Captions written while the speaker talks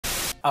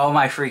Oh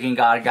my freaking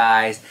god,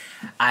 guys.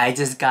 I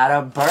just got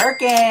a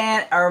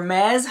Birkin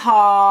Hermes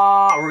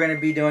haul. We're going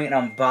to be doing an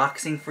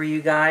unboxing for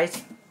you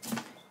guys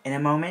in a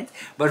moment.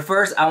 But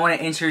first, I want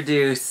to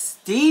introduce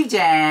Steve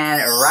Jan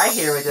right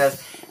here with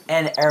us,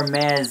 an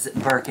Hermes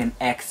Birkin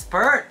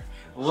expert.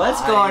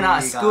 What's going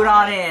on? Scoot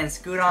on in,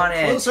 scoot on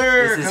in.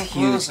 Closer, this is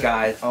huge,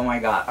 guys. Oh my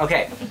god.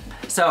 Okay,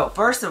 so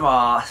first of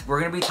all, we're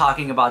going to be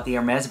talking about the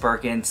Hermes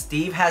Birkin.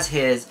 Steve has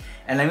his,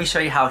 and let me show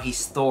you how he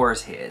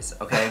stores his,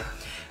 okay?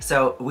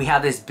 So we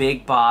have this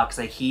big box,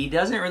 like he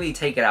doesn't really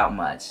take it out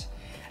much.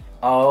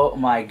 Oh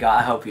my god,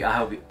 I hope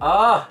you,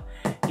 oh,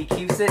 he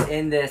keeps it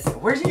in this,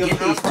 where'd you get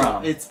these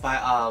from? It's by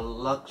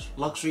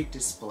Luxury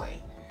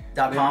Display.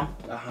 .com?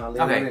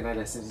 Okay.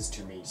 They sent this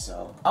to me,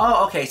 so.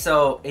 Oh, okay,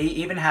 so it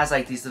even has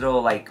like these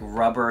little like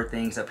rubber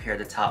things up here at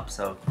the top,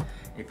 so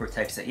it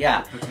protects it,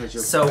 yeah.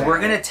 So we're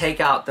gonna take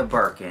out the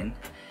Birkin,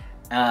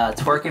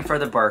 twerking for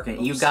the Birkin.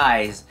 Oops. You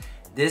guys,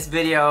 this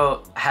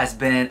video has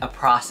been a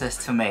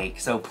process to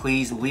make, so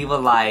please leave a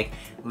like,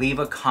 leave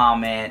a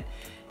comment.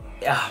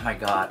 Oh my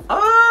god.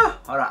 Oh,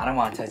 hold on, I don't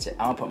want to touch it.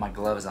 I want to put my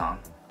gloves on.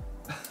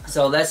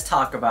 So let's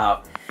talk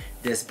about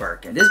this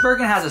Birkin. This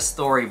Birkin has a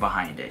story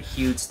behind it,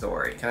 huge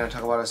story. Can I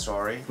talk about a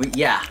story?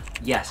 Yeah,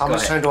 yes, How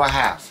much time do I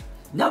have?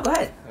 No, go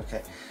ahead.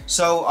 Okay,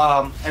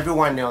 so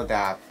everyone know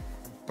that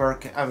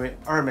Birkin,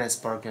 Hermes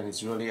Birkin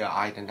is really an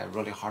item that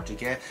really hard to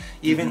get.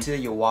 Even till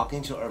you walk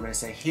into Hermes and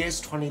say,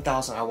 here's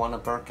 20,000, I want a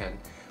Birkin.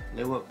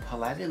 They will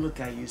politely look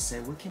at you and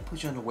say, we can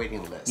put you on the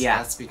waiting list. Yeah,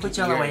 that's put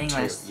you on the waiting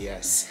list.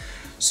 Yes.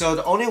 So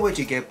the only way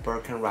to get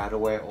Birkin right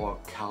away or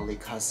Cali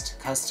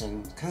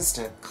Constant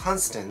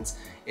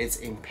is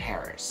in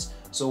Paris.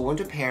 So we went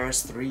to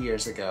Paris 3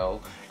 years ago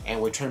and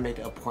we tried to make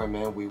an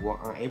appointment. We were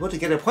unable to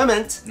get an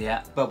appointment.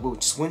 Yeah. But we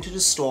just went to the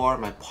store.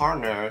 My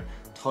partner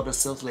told the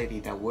sales lady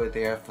that we're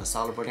there for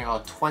celebrating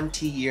our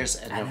 20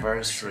 years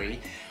anniversary.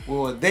 We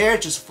were there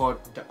just for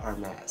the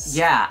Hermes.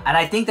 Yeah, and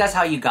I think that's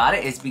how you got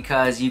it, is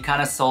because you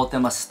kind of sold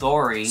them a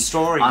story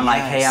on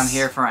like, hey, I'm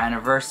here for our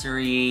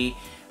anniversary.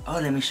 Oh,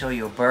 let me show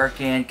you a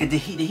Birkin. Did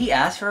he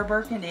ask for a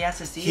Birkin? Did he ask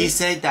to see it? He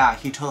said that.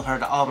 He told her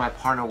that, oh, my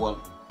partner will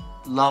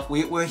love,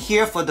 we're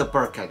here for the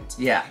Birkin.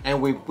 Yeah.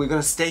 And we're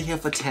gonna stay here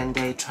for 10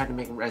 days, try to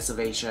make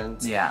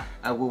reservations. Yeah.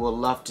 And we will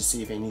love to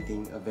see if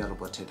anything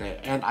available today.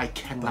 And I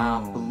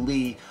cannot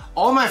believe,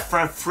 all my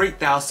friends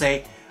freaked out,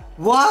 say,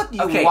 what?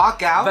 You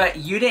walk out? But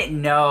you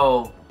didn't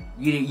know,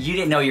 you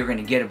didn't know you were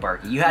gonna get a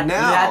Birkin. You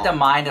had the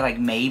mind of like,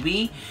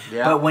 maybe.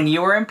 Yeah. But when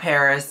you were in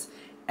Paris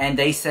and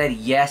they said,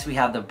 yes, we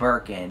have the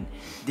Birkin,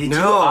 did you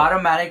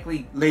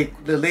automatically...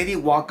 Like, the lady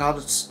walked out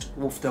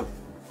with the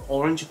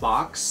orange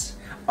box.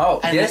 Oh,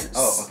 and this? Then,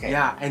 oh, okay.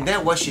 Yeah, and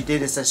then what she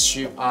did is that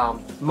she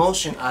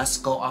motioned us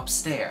go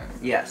upstairs.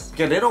 Yes.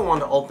 Because they don't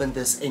want to open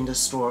this in the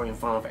store in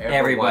front of everyone.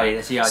 Everybody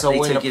to see. So they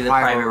took you to the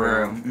private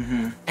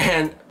room.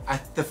 And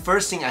the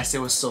first thing I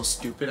said was so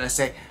stupid. I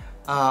said,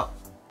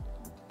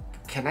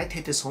 can I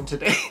take this home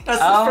today? That's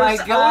the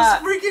first.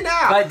 I was freaking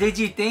out. But did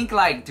you think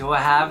like, do I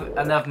have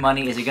enough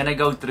money? Is it gonna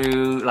go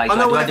through? Like,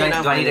 do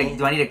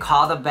I need to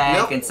call the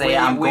bank and say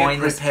I'm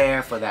going? We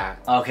prepare for that.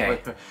 Okay.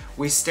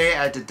 We stay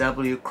at the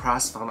W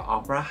Cross from the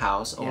Opera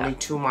House, only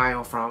 2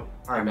 miles from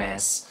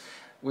Hermes.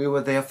 We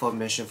were there for a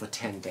mission for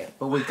 10 days,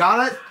 but we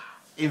got it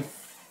in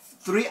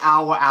 3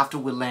 hours after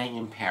we land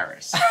in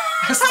Paris.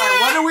 It's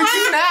like, what do we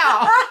do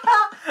now?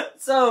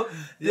 So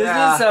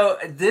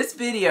this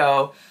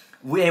video.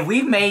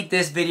 We've made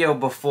this video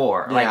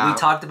before. Like, we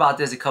talked about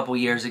this a couple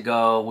years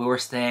ago. We were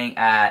staying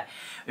at,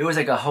 it was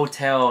like a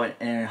hotel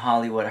in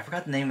Hollywood. I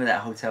forgot the name of that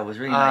hotel. It was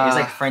really nice. It was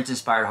like a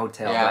French-inspired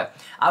hotel. Yeah.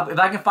 But if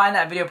I can find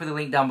that video, put the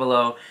link down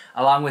below,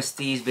 along with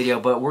Steve's video.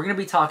 But we're going to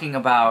be talking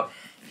about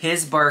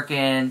his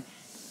Birkin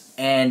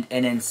and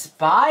an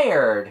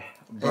inspired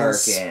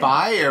Birkin.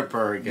 Inspired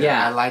Birkin.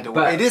 Yeah, I like the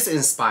way it is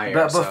inspired.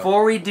 But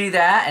before we do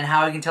that and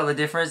how we can tell the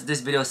difference,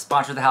 this video is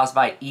sponsored the house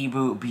by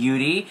Ibu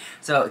Beauty.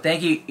 So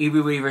thank you,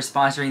 Ibu Beauty, for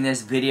sponsoring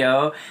this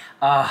video.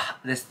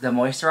 The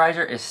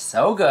moisturizer is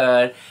so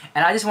good.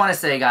 And I just want to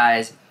say,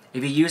 guys,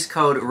 if you use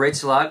code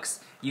RICHLUX,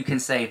 you can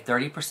save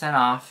 30%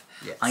 off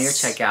on your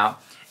checkout.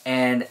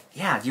 And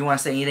yeah, do you want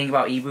to say anything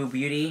about Ibu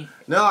Beauty?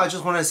 No, I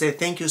just want to say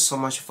thank you so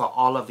much for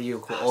all of you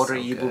who order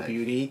Ibu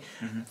Beauty.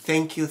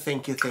 Thank you,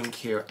 thank you,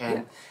 thank you.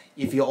 And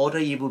if you order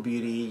Ibu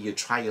Beauty, you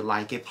try, you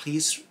like it,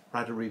 please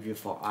write a review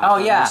for us. Oh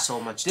yeah, so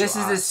much this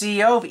is the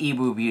CEO of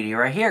Ibu Beauty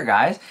right here,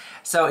 guys.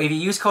 So if you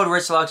use code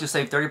RICHLUX, you'll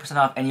save 30%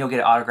 off, and you'll get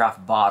an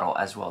autographed bottle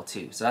as well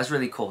too. So that's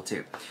really cool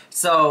too.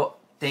 So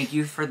thank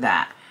you for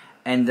that,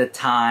 and the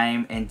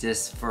time, and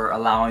just for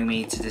allowing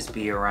me to just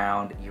be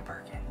around your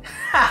Birkin.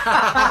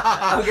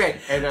 Okay,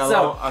 and a lot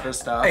of other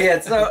stuff. Yeah,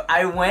 so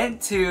I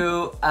went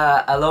to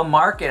a little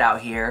market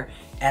out here,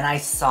 and I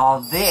saw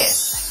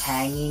this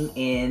hanging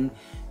in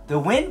the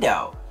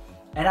window,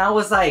 and I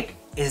was like,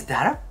 is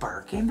that a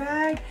Birkin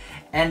bag?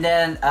 And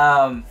then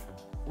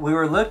we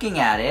were looking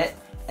at it,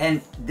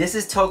 and this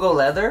is Togo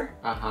leather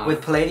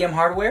with palladium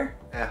hardware.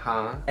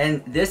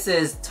 And this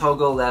is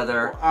Togo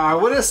leather. I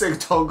wouldn't say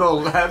Togo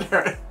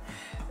leather.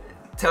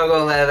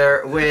 Togo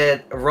leather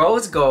with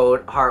rose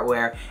gold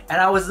hardware, and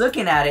I was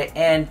looking at it,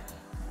 and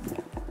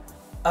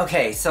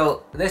okay,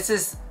 so let's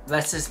just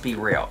be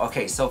real.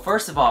 Okay, so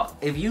first of all,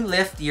 if you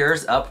lift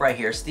yours up right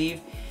here,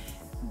 Steve,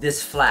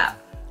 this flap,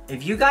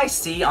 if you guys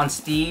see on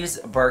Steve's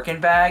Birkin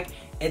bag,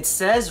 it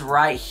says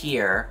right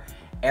here,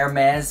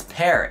 Hermes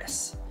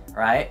Paris,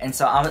 right? And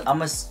so I'm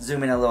gonna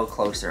zoom in a little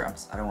closer.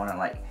 I don't wanna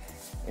like,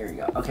 here we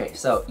go. Okay,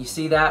 so you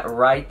see that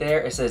right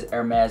there? It says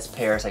Hermes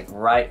Paris, like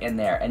right in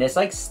there. And it's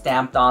like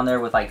stamped on there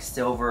with like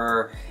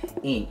silver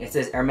ink. It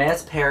says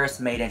Hermes Paris,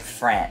 made in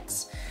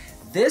France.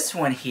 This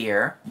one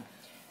here,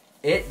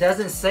 it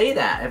doesn't say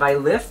that. If I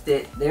lift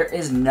it, there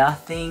is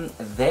nothing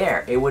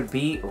there. It would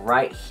be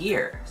right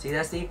here. See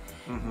that, Steve?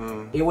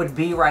 Mm-hmm. It would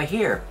be right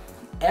here.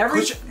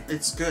 Which,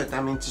 it's good.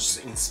 I mean,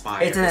 just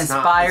inspired. It's an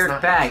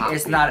inspired bag.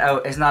 It's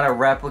not a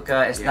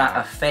replica. It's not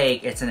a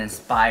fake. It's an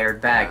inspired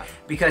bag. Yeah.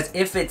 Because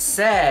if it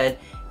said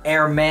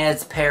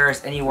Hermes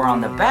Paris anywhere on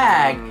the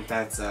bag,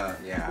 that's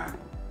yeah.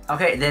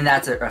 Okay, then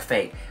that's a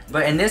fake.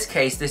 But in this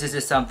case, this is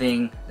just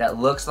something that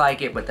looks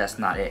like it, but that's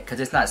not it, because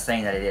it's not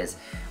saying that it is.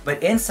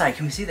 But inside,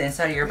 can we see the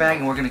inside of your bag?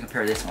 And we're gonna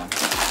compare this one.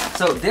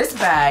 So this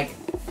bag,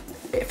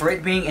 for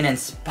it being an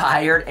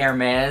inspired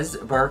Hermes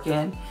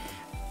Birkin,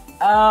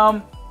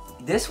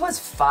 this was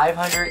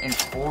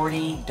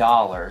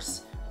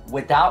 $540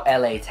 without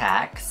LA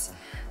tax.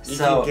 You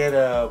can get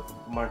a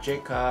Marc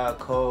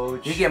Jacobs,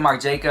 Coach. You get Marc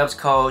Jacobs,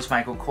 Coach,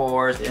 Michael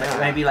Kors,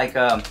 maybe like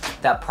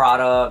that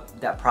Prada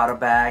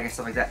bag and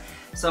stuff like that.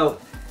 So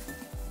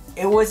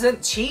it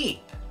wasn't cheap.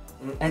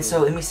 And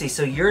so let me see.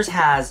 So yours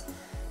has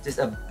just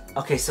a,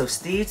 okay, so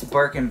Steve's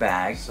Birkin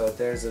bag. So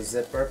there's a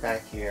zipper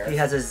back here. He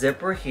has a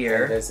zipper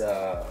here. And there's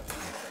a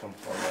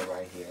component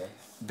right here.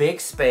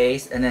 Big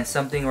space, and then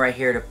something right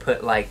here to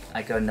put like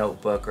a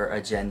notebook or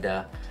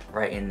agenda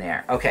right in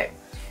there. Okay,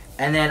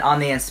 and then on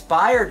the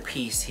inspired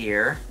piece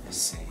here,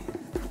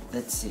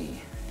 let's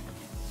see.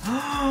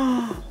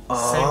 Oh,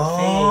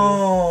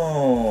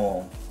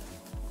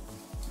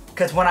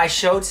 because when I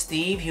showed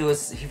Steve, he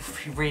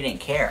really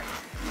didn't care.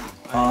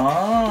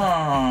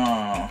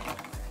 Oh,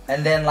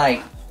 and then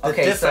like,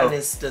 okay, so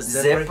is the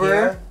zipper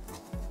here.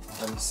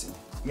 Let me see.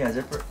 Yeah,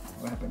 zipper.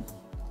 What happened?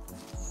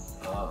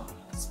 Oh.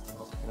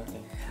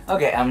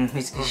 Okay,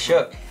 he's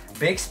shook.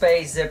 Big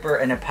space, zipper,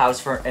 and a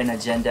pouch for an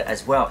agenda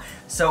as well.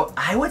 So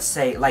I would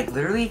say, like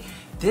literally,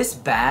 this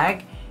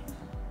bag,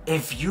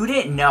 if you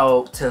didn't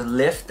know to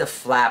lift the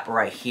flap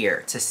right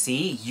here to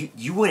see,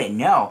 you wouldn't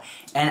know.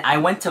 And I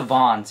went to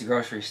Vaughn's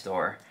grocery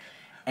store,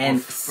 and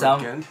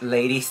some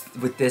lady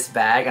with this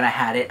bag, and I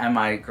had it on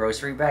my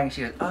grocery bag, and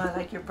she goes, "Oh, I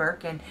like your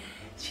Birkin."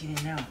 She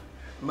didn't know.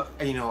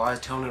 You know, I was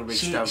telling her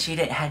she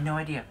had no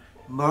idea.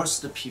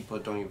 Most of the people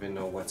don't even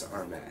know what's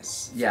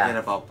Hermes. Yeah. Forget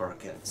about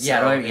Birkin. So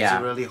yeah,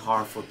 it's really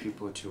hard for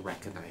people to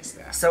recognize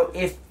that. So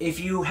if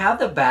you have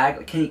the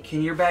bag,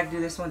 can your bag do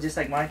this one just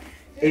like mine?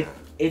 Yeah.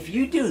 If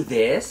you do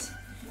this,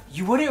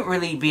 you wouldn't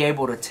really be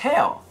able to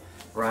tell,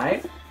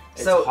 right?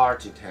 It's hard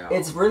to tell.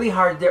 It's really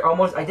hard. They're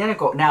almost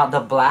identical. Now the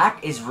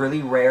black is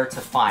really rare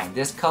to find.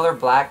 This color,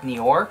 black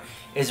Nior,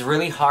 is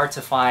really hard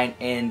to find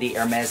in the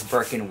Hermes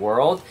Birkin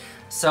world.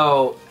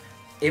 So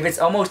if it's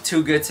almost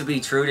too good to be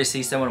true to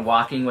see someone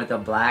walking with a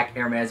black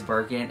Hermes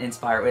Birkin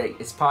inspired,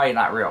 it's probably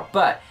not real.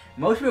 But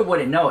most people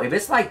wouldn't know. If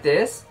it's like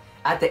this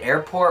at the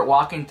airport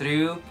walking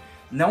through,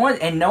 no one's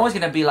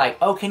gonna be like,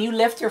 "Oh, can you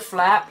lift your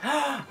flap?"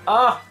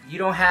 "Oh, you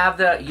don't have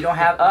the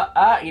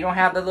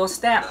little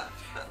stamp."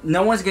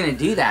 No one's gonna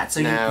do that. So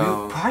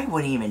you probably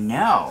wouldn't even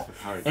know.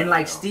 And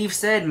like Steve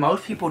said,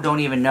 most people don't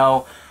even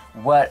know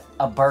what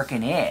a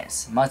Birkin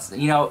is.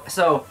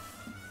 So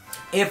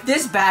if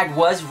this bag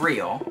was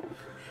real,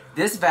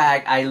 this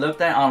bag, I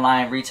looked at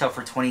online, retail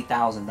for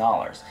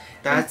 $20,000.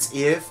 That's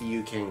if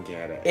you can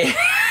get it. If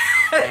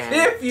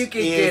you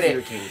can get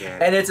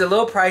it. And it's a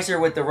little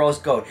pricier with the rose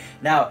gold.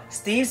 Now,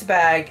 Steve's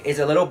bag is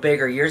a little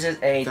bigger. Yours is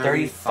a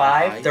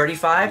 35,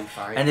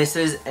 and this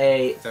is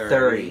a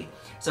 30.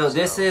 So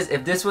this is,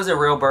 if this was a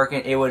real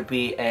Birkin, it would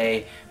be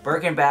a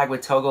Birkin bag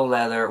with Togo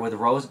leather with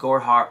rose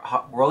gold,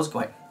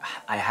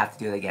 I have to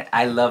do it again.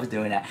 I love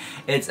doing that.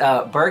 It's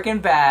a Birkin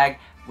bag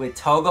with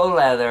Togo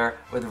leather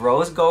with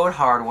rose gold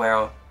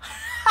hardware.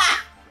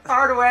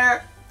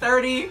 Hardware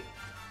 30.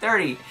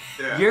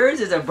 Yeah. Yours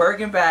is a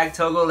Birkin bag,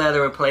 Togo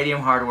leather with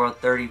palladium hardware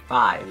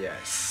 35.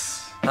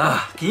 Yes.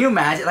 Can you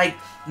imagine? Like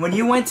when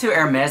you went to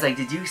Hermes, like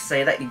did you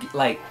say that?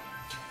 Like,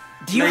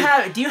 do you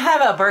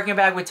have a Birkin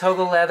bag with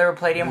Togo leather with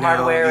palladium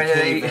hardware?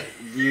 They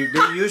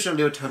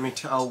usually will tell me,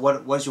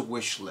 what's your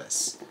wish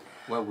list?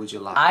 What would you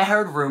like? I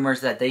heard rumors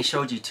that they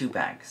showed you 2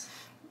 bags.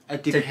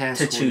 It depends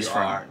to choose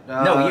from.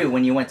 No,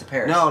 when you went to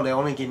Paris. No, they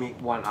only gave me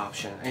one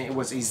option, and it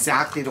was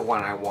exactly the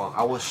one I want.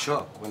 I was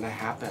shook when that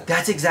happened.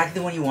 That's exactly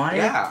the one you wanted?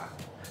 Yeah.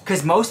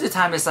 Because most of the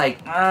time it's like,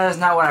 it's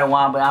not what I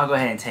want, but I'll go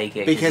ahead and take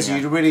it. Because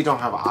you really don't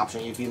have an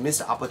option. If you miss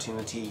the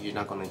opportunity, you're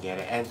not going to get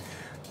it. And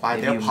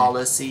by their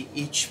policy,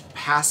 each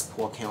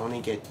passport can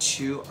only get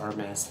 2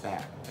 Hermes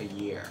bags a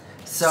year.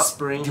 So,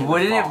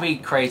 wouldn't it be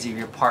crazy if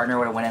your partner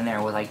would have went in there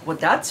and was like, well,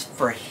 that's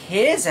for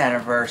his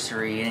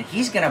anniversary, and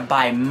he's going to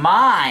buy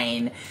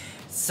mine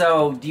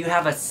So, do you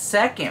have a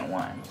second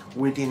one?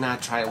 We did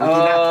not try it.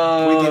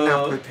 We did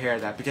not prepare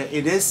that because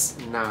it is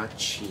not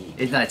cheap.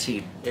 It's not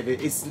cheap.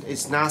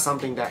 It's not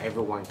something that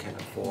everyone can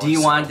afford. Do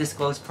you want to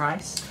disclose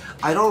price?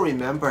 I don't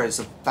remember. It's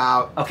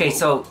about... Okay,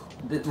 so,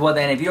 well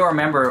then, if you don't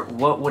remember,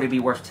 what would it be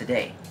worth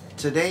today?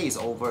 Today is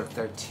over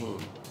 13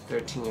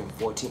 and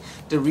 14.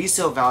 The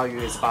resale value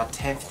is about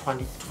 15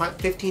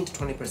 to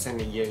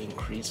 20% a year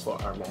increase for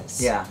Hermes.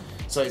 Yeah.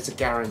 So it's a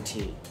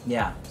guarantee.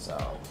 Yeah.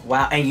 So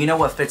wow, and you know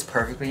what fits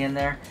perfectly in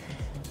there?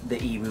 The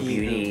Ebu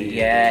Beauty.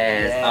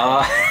 Yes. Yes.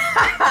 Oh.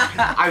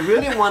 I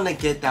really want to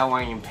get that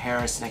one in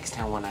Paris next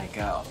time when I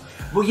go.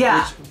 Well,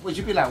 yeah. Would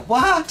you be like,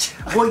 what?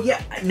 Well,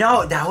 yeah.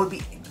 No, that would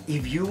be...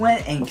 If you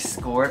went and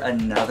scored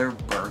another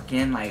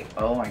Birkin, like,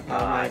 oh my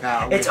god. Oh my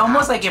god. It's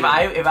almost like if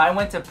I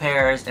went to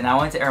Paris and I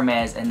went to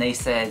Hermes and they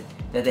said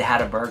that they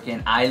had a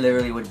Birkin, I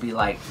literally would be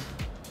like,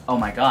 oh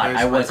my god,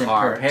 I wasn't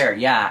prepared.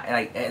 Yeah,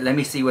 like, let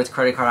me see which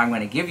credit card I'm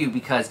going to give you,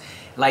 because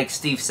like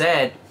Steve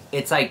said,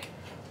 it's like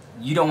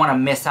you don't want to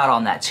miss out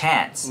on that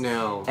chance.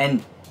 No.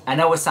 And I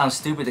know it sounds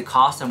stupid to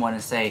call someone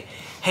and say,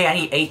 hey, I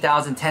need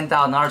 $8,000,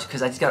 $10,000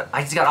 because I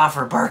just got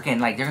offered a Birkin.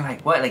 Like, they're gonna be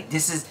like, what? Like,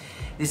 this is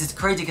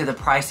crazy because the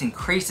price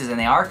increases and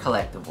they are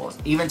collectibles.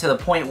 Even to the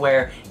point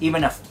where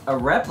even a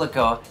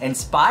replica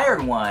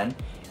inspired one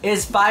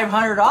is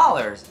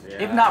 $500,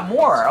 if not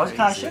more. I was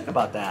kind of shook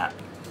about that.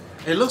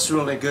 It looks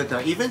really good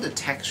though. Even the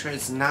texture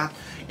is not,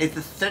 it's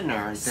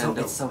thinner than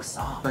it's so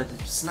soft. But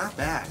it's not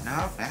bad,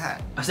 not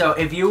bad. So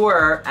if you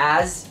were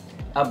as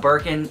a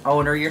Birkin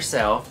owner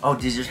yourself, oh,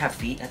 did yours have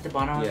feet at the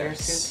bottom of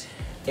yours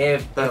too?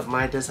 But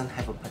mine doesn't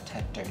have a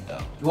protector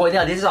though. Well,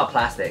 yeah, this is all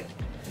plastic.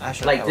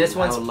 Actually, like this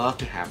one's. I would love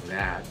to have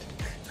that.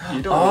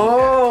 You don't.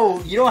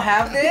 Oh, you don't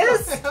have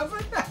this?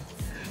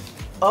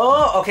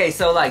 Oh, okay.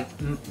 So like,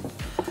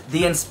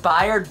 the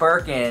inspired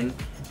Birkin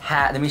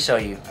had. Let me show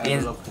you.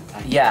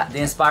 Yeah, the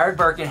inspired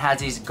Birkin has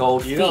these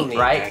gold feet,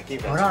 right?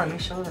 Hold on, let me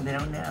show them. They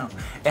don't know.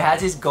 It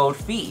has these gold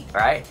feet,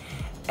 right?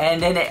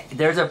 And then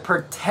there's a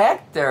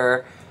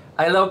protector,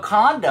 a little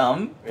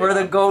condom for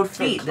the gold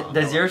feet.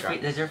 Does your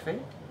fit? Does your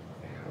fit?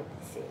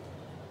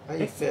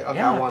 You fit? Okay,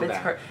 yeah, I want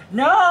that.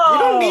 No! You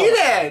don't need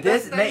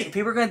it!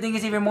 People are going to think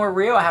it's even more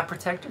real. I have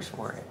protectors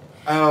for it.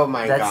 Oh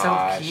my gosh. That's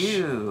so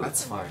cute.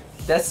 That's fine.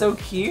 That's so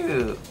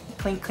cute.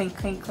 Clink, clink,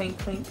 clink, clink,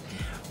 clink.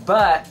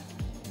 But,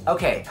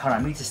 okay, hold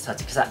on. Let me just touch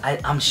it because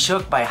I'm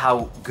shook by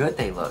how good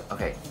they look.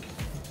 Okay.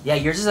 Yeah,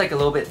 yours is like a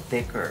little bit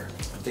thicker.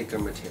 Thicker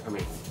material. I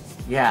mean.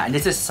 Yeah, and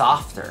this is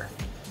softer.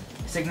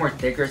 It's like more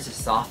thicker, it's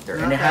just softer.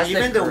 And it has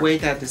even the way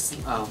that this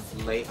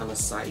lay on the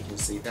side, you can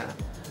see that.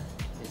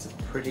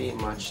 Pretty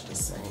much the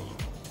same.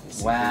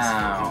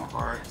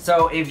 Wow.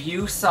 So if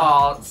you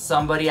saw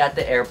somebody at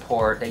the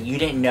airport that you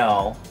didn't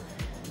know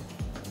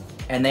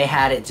and they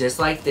had it just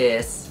like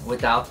this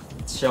without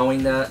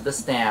showing the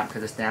stamp,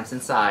 because the stamp's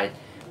inside,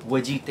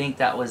 would you think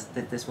that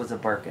this was a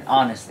Birkin?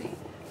 Honestly.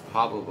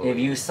 Probably. If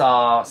you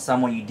saw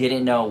someone you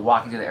didn't know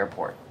walking to the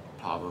airport.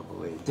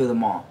 Probably. Through the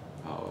mall.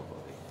 Probably.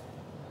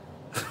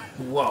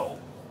 Whoa.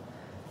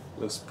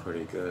 Looks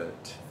pretty good.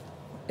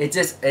 It's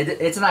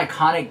an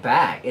iconic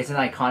bag. It's an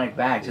iconic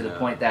bag to the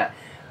point that,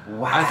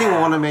 wow. I think we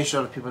want to make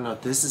sure that people know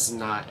this is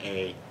not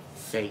a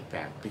fake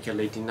bag because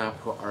they did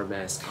not put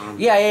Hermes on.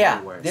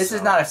 Yeah. This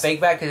is not a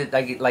fake bag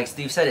because, like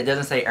Steve said, it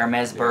doesn't say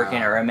Hermes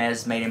Birkin or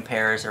Hermes made in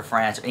Paris or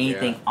France or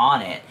anything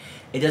on it.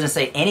 It doesn't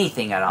say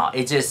anything at all.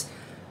 It just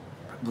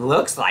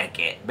looks like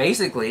it,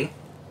 basically.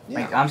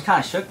 Yeah. Like, I'm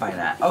kind of shook by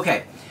that.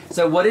 Okay.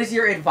 So what is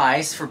your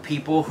advice for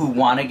people who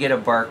want to get a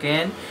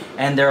Birkin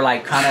and they're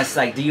like kind of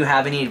like, do you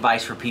have any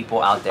advice for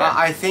people out there?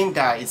 I think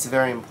that it's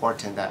very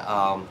important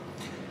that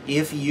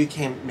if you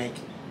can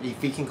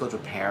go to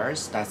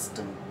Paris, that's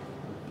the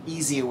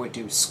easier way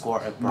to score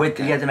a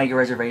Birkin. You have to make a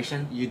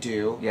reservation? You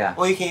do. Yeah.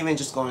 Or you can even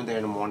just go in there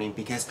in the morning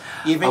because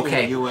even in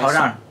the US... hold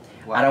on.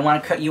 Well, I don't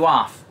want to cut you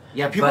off.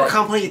 Yeah, people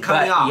completely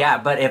cut me off. Yeah,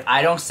 but if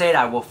I don't say it,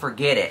 I will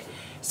forget it.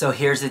 So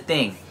here's the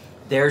thing.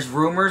 There's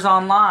rumors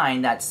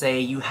online that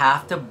say you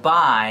have to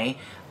buy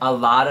a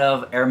lot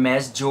of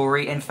Hermes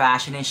jewelry and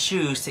fashion and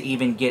shoes to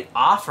even get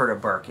offered a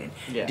Birkin.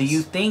 Yes. Do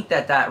you think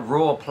that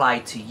rule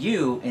applied to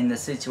you in the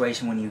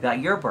situation when you got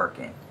your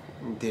Birkin?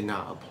 It did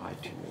not apply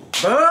to me.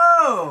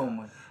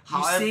 Boom!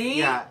 However, you see?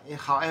 Yeah,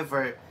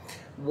 however,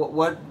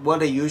 what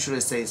they usually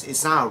say is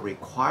it's not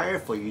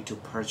required for you to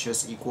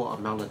purchase equal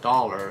amount of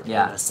dollar in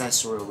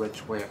accessory or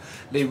ready-to-wear.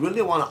 They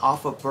really want to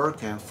offer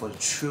Birkin for the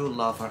true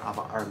lover of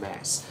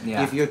Hermes.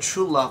 Yeah. If you're a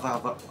true lover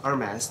of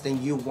Hermes,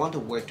 then you want to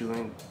wear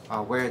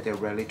their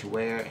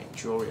ready-to-wear and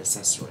jewelry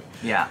accessory.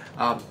 Yeah.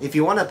 If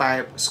you want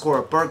to score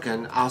a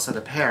Birkin outside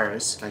of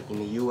Paris, like in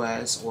the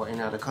US or in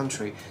another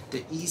country,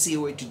 the easy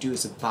way to do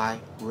is to buy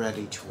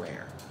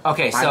ready-to-wear.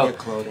 Okay, buy their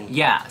clothing.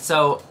 Yeah,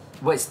 so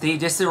what Steve,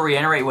 just to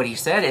reiterate what he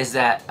said, is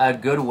that a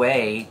good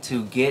way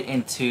to get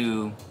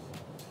into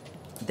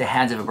the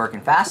hands of a Birkin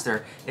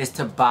faster is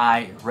to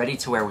buy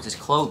ready-to-wear, which is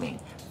clothing,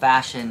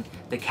 fashion,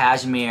 the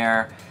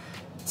cashmere,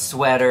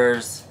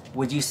 sweaters.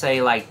 Would you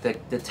say like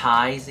the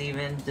ties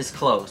even? Just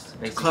clothes,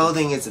 basically.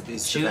 Clothing is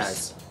the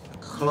best.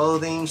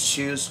 clothing,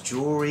 shoes,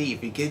 jewelry.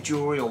 If you get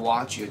jewelry or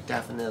watch, you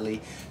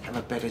definitely have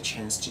a better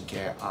chance to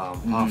get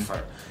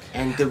offer.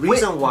 And the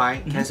reason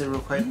why, can I say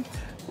real quick?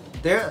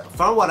 There,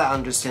 from what I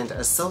understand, the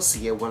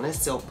associate, when they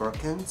sell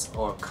Birkins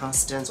or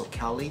Constance or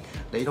Kelly,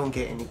 they don't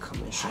get any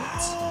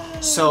commissions.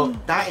 So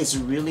that is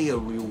really a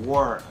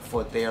reward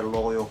for their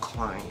loyal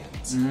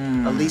clients.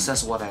 At least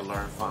that's what I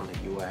learned from the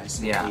US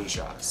and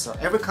Asia. So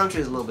every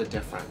country is a little bit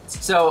different.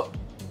 So,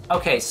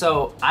 okay,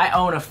 so I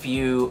own a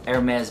few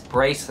Hermes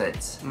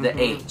bracelets. The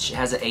H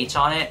has an H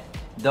on it.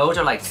 Those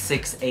are like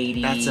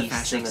 $680. That's a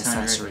fashion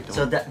accessory.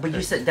 So that, but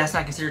you said that's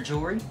not considered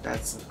jewelry?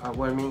 That's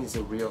what I mean is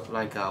a real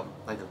like a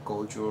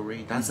gold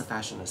jewelry. That's a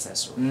fashion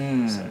accessory.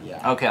 So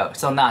yeah. Okay,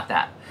 so not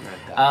that.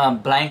 Not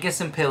that.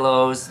 Blankets and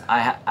pillows.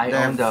 I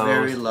own those.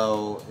 Very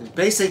low.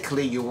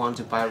 Basically, you want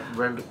to buy a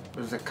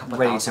couple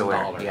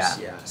 $1,000. Yeah.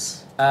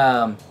 Yes.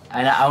 And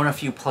I own a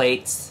few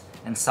plates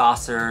and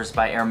saucers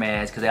by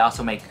Hermes because they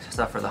also make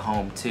stuff for the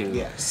home too.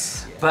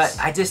 Yes. But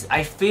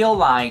I feel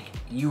like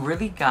you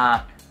really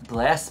got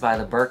blessed by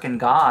the Birkin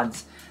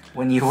gods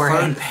when you were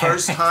in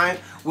Paris. First time,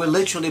 we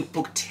literally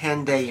booked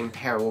 10 days in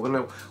Paris.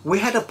 We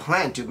had a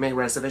plan to make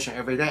reservation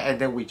every day, and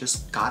then we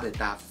just got it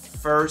that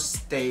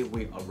first day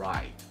we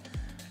arrived.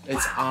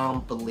 It's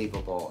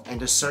unbelievable, and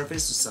the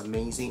service is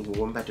amazing. We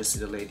went back to see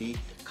the lady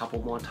a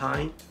couple more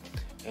times,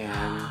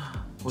 and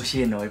was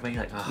she annoyed by you?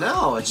 Like, oh,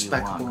 no, I just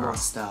back a couple more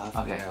stuff.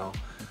 Okay. You know,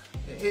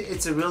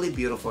 it's a really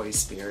beautiful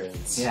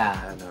experience.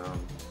 Yeah. And,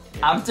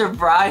 I'm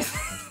surprised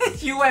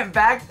you went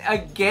back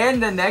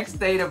again the next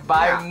day to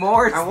buy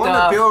more stuff. I want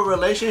to build a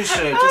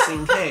relationship just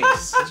in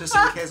case. Just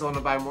in case I want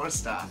to buy more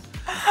stuff.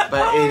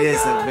 But it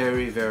is a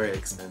very, very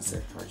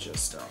expensive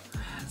purchase stuff.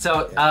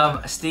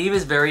 So Steve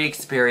is very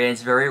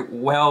experienced, very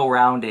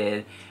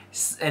well-rounded,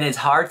 and it's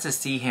hard to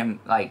see him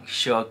like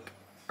shook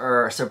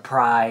or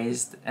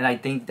surprised. And I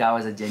think that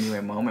was a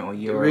genuine moment when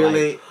you were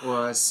really like,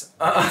 was.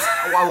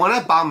 Well, when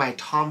I bought my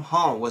Tom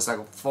home, it was like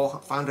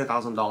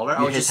 $500,000.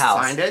 I just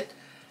signed it.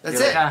 That's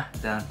it.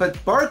 Done.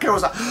 But Birkin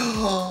was like,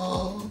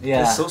 oh,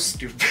 yeah, it's so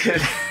stupid.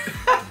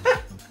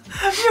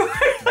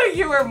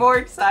 you were more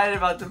excited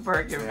about the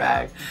Birkin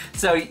bag.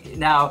 So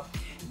now,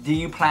 do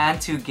you plan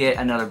to get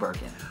another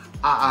Birkin?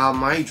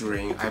 My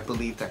dream, I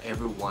believe that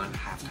everyone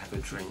have to have a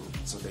dream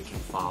so they can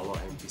follow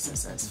and be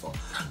successful.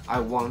 I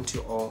want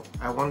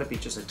to be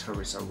just a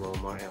tourist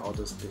aroma and all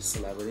those big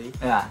celebrity.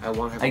 Yeah. I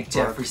want to have like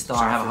Jeffree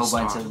Star, have a whole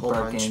bunch of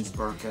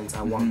Birkins.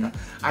 I want that.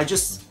 I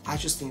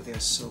just think they're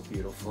so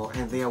beautiful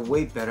and they are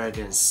way better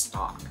than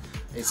stock.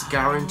 It's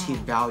guaranteed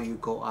value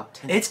go up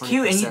 10 It's to 20%.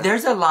 cute, and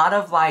there's a lot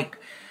of like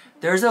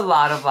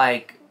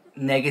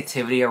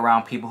negativity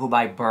around people who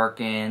buy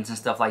Birkins and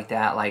stuff like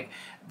that. Like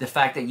the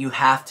fact that you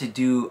have to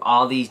do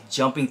all these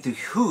jumping through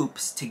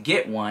hoops to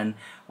get one,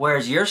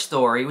 whereas your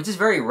story, which is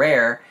very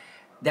rare,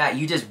 that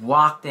you just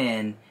walked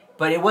in,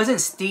 but it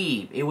wasn't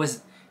Steve, it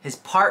was his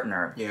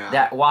partner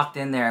that walked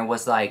in there and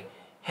was like,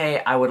 hey,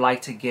 I would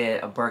like to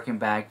get a Birkin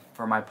bag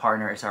for my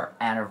partner. It's our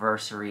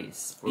anniversary.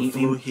 We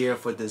flew here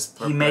for this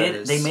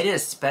purpose. They made it a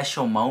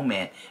special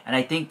moment, and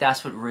I think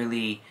that's what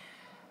really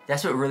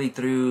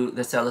threw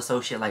the sales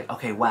associate like,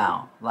 okay,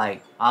 wow,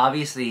 like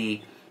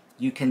obviously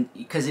you can,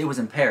 because it was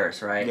in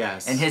Paris, right?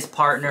 Yes. And his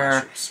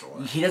partner,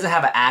 he doesn't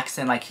have an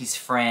accent like he's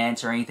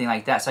French or anything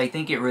like that. So I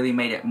think it really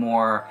made it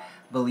more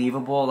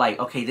believable. Like,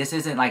 okay, this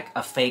isn't like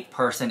a fake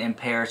person in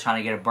Paris trying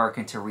to get a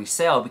Birkin to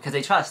resell, because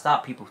they try to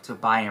stop people to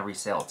buy and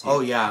resell too.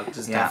 Oh yeah, this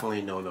is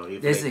definitely no.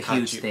 This is a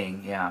huge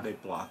thing. Yeah. They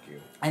block you.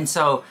 And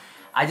so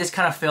I just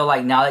kind of feel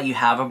like now that you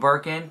have a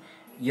Birkin,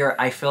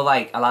 I feel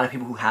like a lot of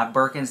people who have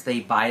Birkins, they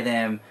buy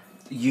them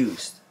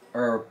used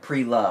or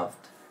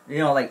pre-loved. You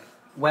know, like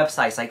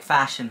websites like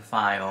Fashion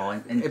File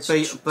and but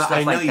stuff I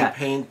know like you're that.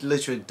 paying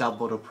literally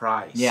double the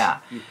price.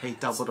 Yeah. You pay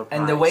double the price.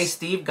 And the way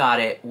Steve got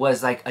it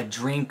was like a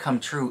dream come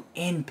true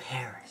in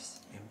Paris.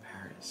 In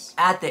Paris.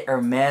 At the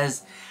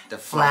Hermes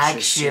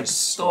flagship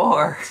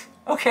store.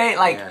 Okay,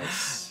 like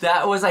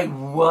that was like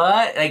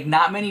what? Like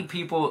not many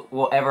people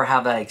will ever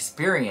have that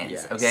experience.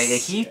 Yes. Okay,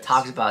 like, he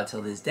talks about it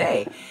till this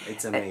day.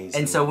 It's amazing.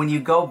 And so when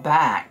you go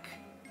back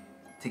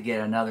to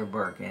get another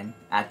Birkin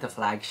at the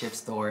flagship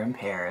store in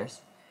Paris,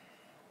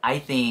 I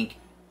think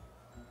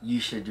you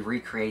should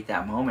recreate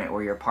that moment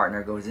where your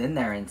partner goes in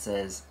there and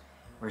says,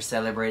 we're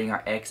celebrating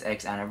our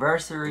XX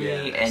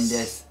anniversary, and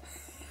this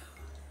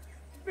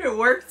it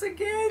works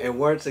again. It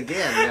works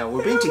again. Yeah,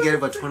 we've been together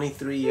for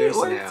 23 years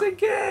now. It works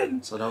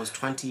again. So that was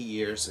 20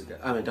 years ago.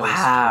 I mean, that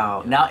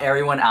was, now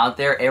everyone out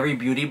there, every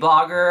beauty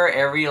blogger,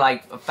 every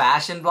like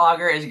fashion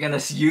blogger is gonna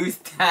use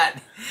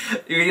that.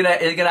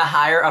 Is gonna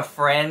hire a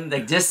friend,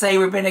 like just say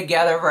we've been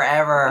together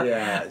forever,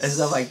 and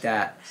stuff like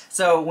that.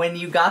 So when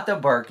you got the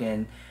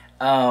Birkin,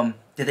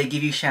 did they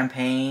give you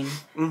champagne?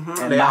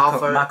 And they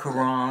offer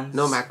macarons?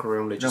 No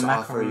macaron. They just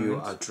offer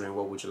you a drink.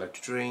 What would you like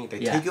to drink? They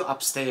take you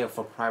upstairs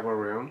for private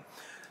room.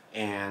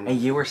 And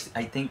you were,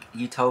 I think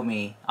you told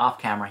me off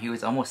camera, he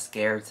was almost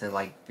scared to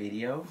like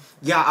video.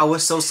 Yeah, I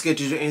was so scared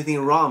to do anything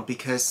wrong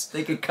because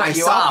they could cut I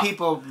you saw off.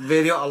 people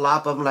video a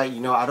lot, but I'm like, you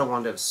know, I don't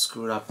want to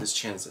screw up this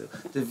chance.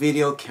 The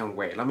video can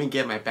wait. Let me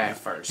get my bag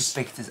first.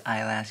 He fixed his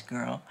eyelash,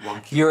 girl.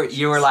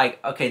 You were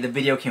like, okay, the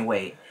video can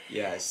wait.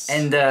 Yes.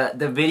 And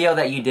the video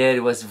that you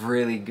did was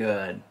really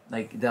good.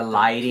 Like the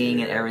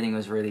lighting and everything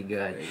was really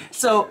good.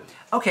 So,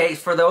 okay,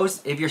 for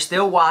those, if you're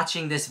still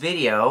watching this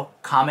video,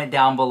 comment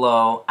down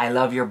below, I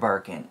love your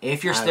Birkin.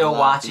 If you're still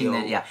watching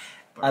it, yeah.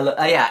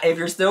 If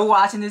you're still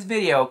watching this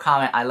video,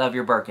 comment, I love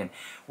your Birkin.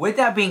 With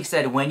that being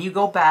said, when you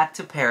go back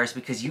to Paris,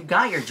 because you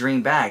got your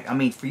dream bag, I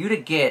mean, for you to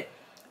get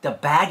the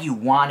bag you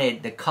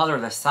wanted, the color,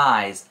 the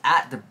size,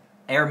 at the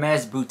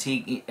HERMES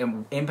boutique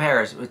in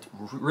Paris, it's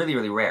really,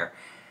 really rare.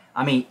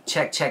 I mean,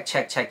 check.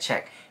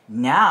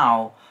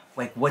 Now,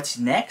 like, what's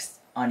next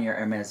on your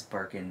HERMES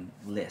Birkin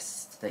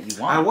list that you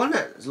want? I want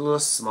it a little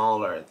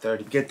smaller,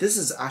 30, because this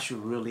is actually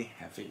really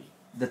heavy.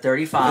 The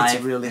 35,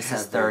 it's really this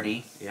heavy. is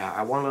 30. Yeah,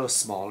 I want a little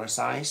smaller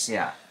size.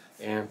 Yeah.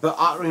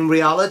 But in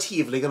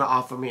reality, if they're going to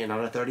offer me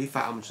another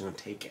 35, I'm just going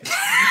to take it.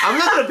 I'm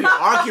not going to be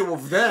arguing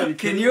with them.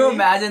 Can you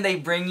imagine they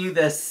bring you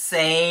the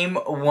same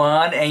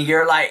one and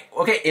you're like,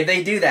 okay, if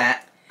they do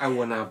that, I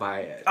will not buy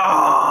it.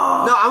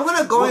 Oh! No, I'm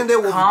going to go in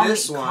there with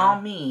this one. Call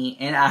me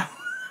and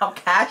I'll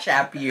cash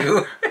app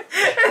you.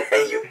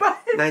 And you buy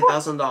it.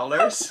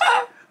 $9,000?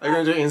 Are you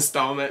going to do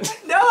installment?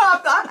 No,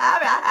 I'm not.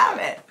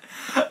 I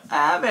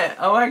have it.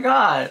 Oh my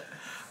god.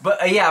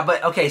 But yeah,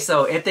 but okay,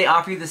 so if they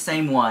offer you the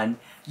same one,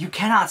 you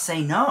cannot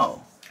say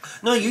no.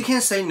 No, you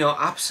can't say no,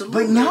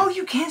 absolutely. But no,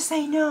 you can't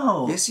say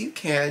no. Yes, you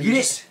can. You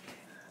just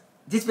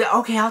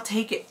okay, I'll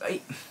take it.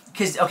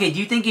 Because, okay, do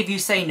you think if you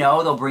say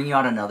no, they'll bring you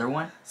out another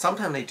one?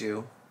 Sometimes they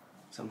do.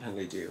 Sometimes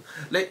they do.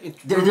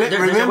 Like, there's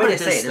a way to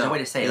say it. There's a way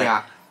to say it. Yeah.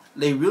 Like,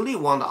 they really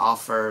want to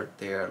offer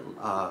their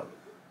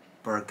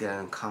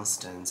Birkin,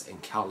 Constance, and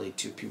Kelly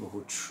to people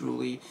who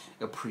truly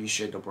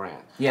appreciate the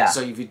brand. Yeah. So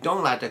if you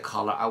don't like the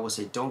color, I would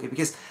say don't get,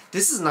 because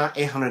this is not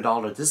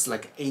 $800. This is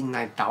like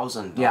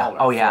 $9,000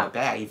 for a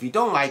bag. If you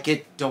don't like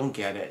it, don't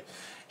get it.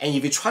 And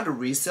if you try to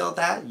resell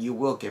that, you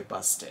will get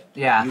busted.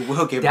 Yeah. You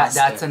will get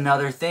busted. That's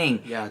another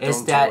thing. Yeah,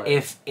 is that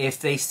if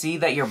they see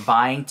that you're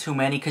buying too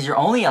many, because you're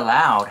only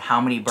allowed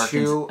how many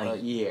Birkins? 2 a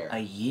year. A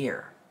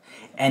year.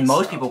 And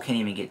most people can't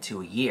even get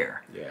 2 a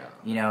year. Yeah.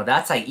 You know,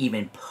 that's like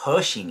even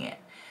pushing it.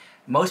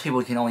 Most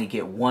people can only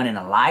get 1 in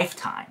a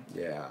lifetime.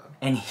 Yeah.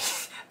 And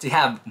to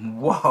have,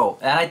 whoa.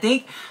 And I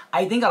think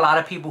a lot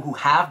of people who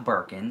have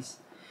Birkins,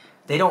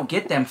 they don't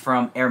get them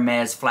from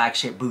HERMES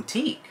flagship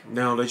boutique.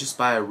 No, they just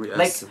buy a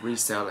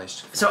reseller.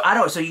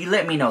 So you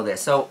let me know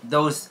this. So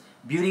those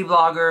beauty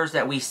bloggers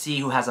that we see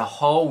who has a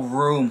whole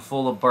room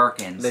full of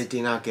Birkins, they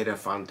did not get it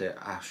from the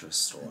actual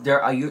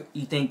store. You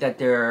think that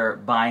they're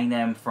buying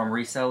them from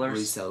resellers?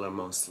 Reseller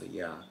mostly,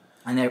 yeah.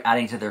 And they're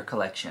adding to their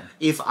collection.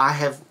 If I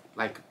have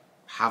like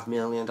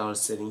 $500,000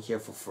 sitting here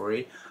for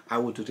free, I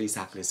would do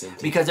exactly the same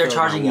thing. Because they're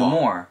charging you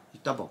more.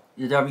 Double.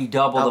 You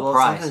double the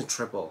price. Sometimes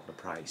triple the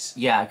price.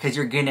 Yeah, because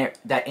you're getting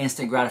that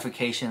instant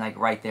gratification like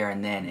right there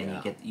and then,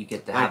 and you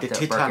get the like the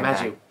TikTok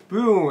magic.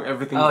 Boom,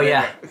 everything. Oh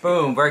yeah,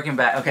 boom, Birkin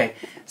bag. Okay,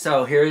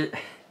 so here's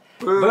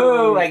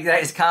boom, like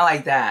that. It's kind of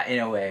like that in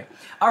a way.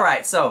 All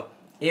right, so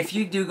if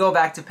you do go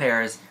back to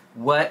Paris,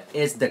 what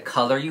is the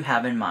color you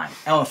have in mind?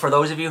 Oh, for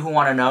those of you who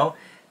want to know,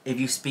 if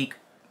you speak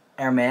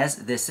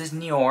HERMES, this is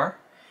Nior,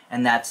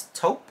 and that's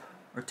taupe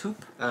or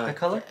taupe. The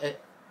color.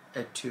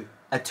 A taupe.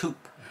 A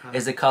taupe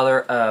is the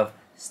color of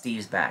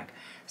Steve's bag.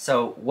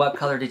 So what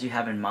color did you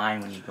have in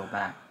mind when you go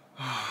back?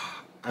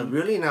 I'm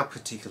really not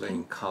particular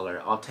in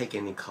color. I'll take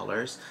any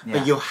colors,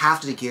 but you have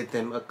to give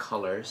them a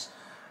colors,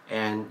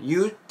 and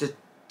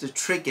the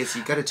trick is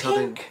you gotta tell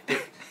them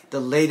the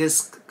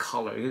latest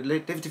color. They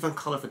have different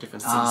color for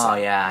different seasons. Oh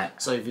yeah.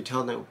 So if you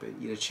tell them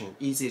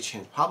easy to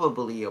change,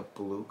 probably a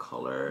blue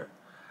color.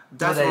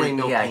 Definitely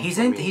no. Yeah, he's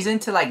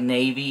into like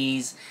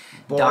navies,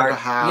 dark.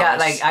 Yeah,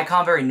 like I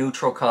call them very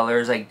neutral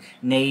colors, like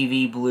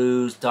navy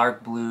blues,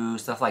 dark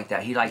blues, stuff like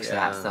that. He likes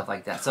that stuff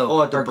like that. So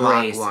or the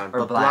black grays, one,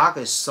 but black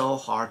is so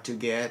hard to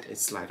get.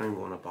 It's like I don't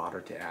even want to bother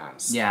to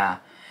ask. Yeah,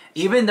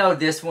 even though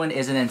this one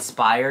is an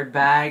inspired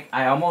bag,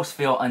 I almost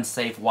feel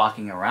unsafe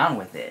walking around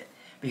with it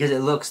because it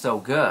looks so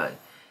good.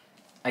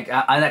 Like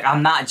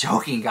I'm not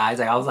joking, guys.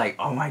 Like I was like,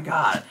 oh my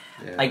god,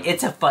 like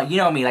it's a fun. You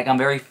know me, like I'm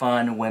very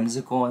fun,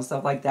 whimsical, and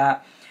stuff like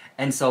that.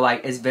 And so,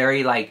 like, it's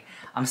very, like,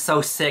 I'm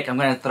so sick, I'm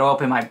going to throw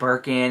up in my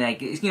Birkin.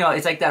 Like, you know,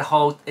 it's like that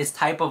whole, it's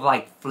type of,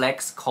 like,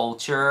 flex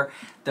culture,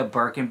 the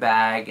Birkin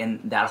bag,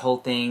 and that whole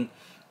thing,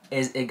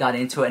 it got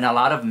into it. And a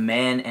lot of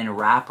men and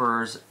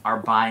rappers are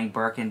buying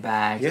Birkin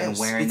bags and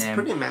wearing them. It's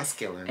pretty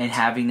masculine. And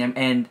having them.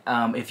 And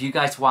if you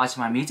guys watch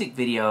my music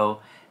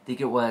video, I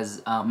think it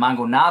was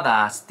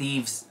Mangonada,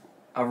 Steve's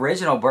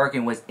original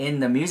Birkin was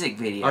in the music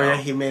video. Oh yeah,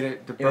 he made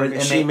it. The Birkin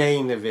she made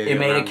in the video. It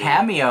made a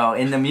cameo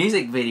in the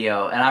music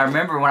video, and I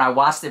remember when I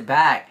watched it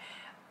back,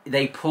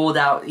 they pulled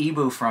out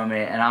Ibu from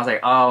it, and I was like,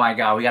 oh my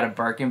god, we got a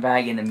Birkin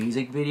bag in the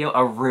music video,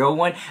 a real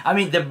one. I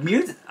mean, the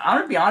music. I'm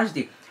gonna be honest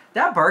with you,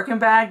 that Birkin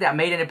bag that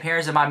made an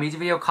appearance in my music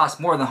video cost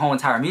more than the whole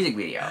entire music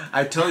video.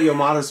 I told your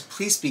models,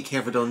 please be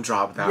careful, don't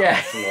drop that on the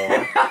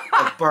floor.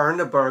 Or burn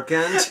the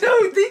Birkin.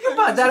 No, think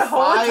about that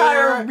whole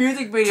entire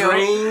music video.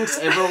 Drinks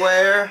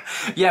everywhere.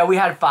 Yeah, we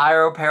had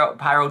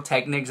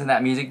pyrotechnics in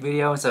that music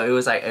video, so it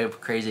was like a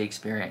crazy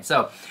experience.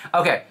 So,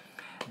 okay,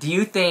 do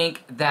you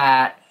think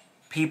that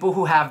people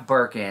who have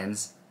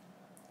Birkins,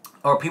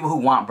 or people who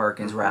want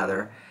Birkins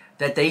rather,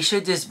 that they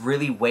should just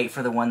really wait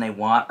for the one they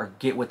want or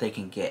get what they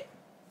can get?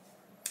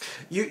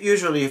 You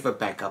usually have a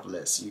backup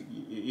list.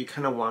 You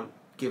kind of want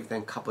give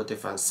them a couple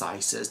different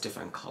sizes,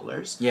 different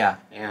colors. Yeah.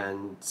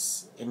 And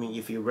I mean,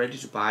 if you're ready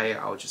to buy it,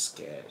 I'll just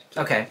get it.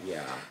 Okay.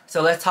 Yeah.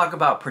 So let's talk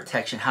about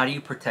protection. How do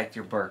you protect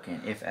your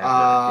Birkin, if ever?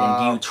 And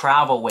do you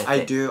travel with it?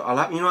 I do a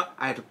lot. You know,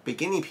 at the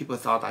beginning, people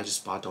thought I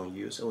just bought, don't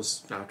use. It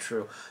was not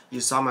true.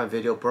 You saw my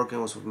video.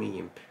 Birkin was with me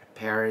in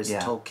Paris,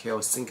 Tokyo,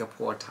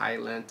 Singapore,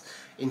 Thailand.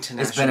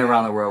 International. It's been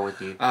around the world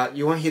with you.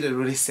 You want to hear the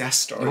really sad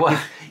story?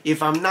 What?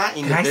 If I'm not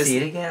in Can the I see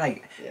it again?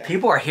 Like,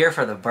 people are here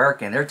for the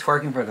Birkin. They're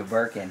twerking for the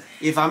Birkin.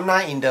 If I'm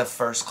not in the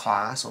first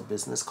class or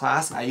business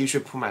class, I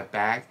usually put my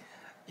bag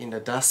in the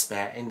dust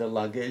bag, in the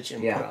luggage,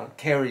 and put on,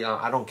 carry on.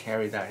 I don't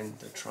carry that in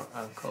the trunk,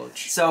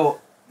 coach. So,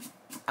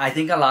 I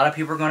think a lot of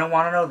people are going to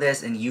want to know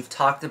this, and you've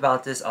talked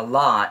about this a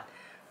lot,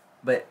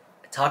 but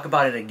talk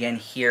about it again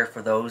here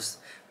for those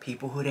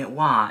people who didn't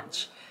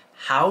watch.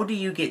 How do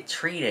you get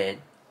treated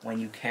when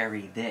you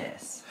carry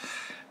this?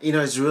 You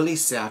know, it's really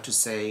sad to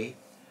say,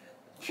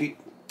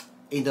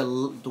 in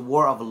the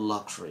world of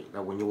luxury,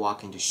 like when you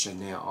walk into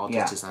Chanel or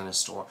the designer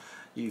store,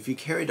 if you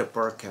carry the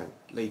Birkin,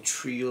 they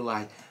treat you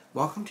like,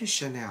 welcome to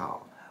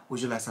Chanel.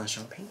 Would you like some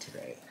champagne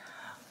today?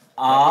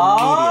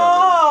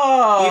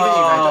 Oh! Immediately.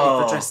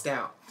 Even if I dress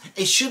down.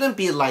 It shouldn't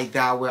be like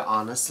that where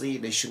honestly,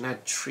 they should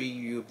not treat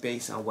you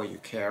based on what you're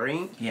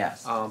carrying.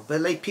 Yes.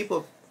 But like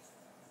people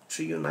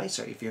treat you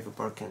nicer if you have a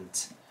Birkin.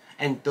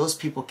 And those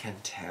people can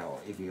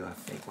tell if you are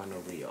fake one or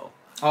real.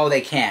 Oh,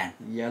 they can.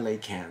 Yeah, they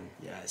can.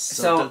 Yes.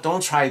 So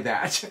don't try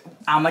that.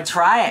 I'm gonna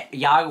try it.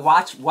 Y'all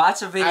watch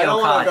a video. I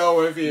don't want to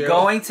go with you.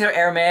 Going to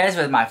Hermes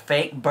with my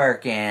fake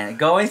Birkin.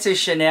 Going to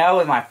Chanel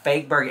with my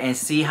fake Birkin and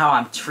see how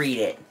I'm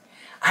treated.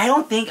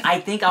 I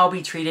think I'll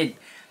be treated.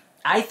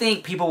 I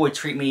think people would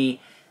treat me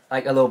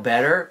like a little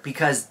better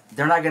because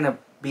they're not gonna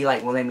be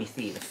like, well, let me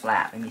see the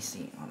flap. Let me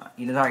see. Hold on.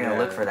 You're not gonna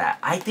look for that.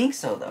 I think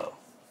so though.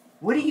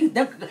 What do you,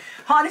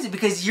 honestly,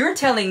 because you're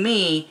telling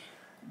me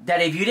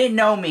that if you didn't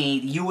know me,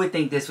 you would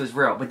think this was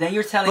real. But then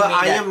you're telling me that...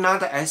 But I am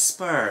not an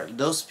expert.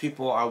 Those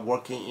people are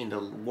working in the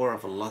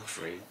world of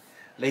luxury.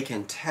 They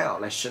can tell.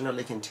 Like Chanel,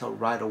 they can tell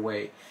right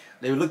away.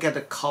 They look at the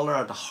color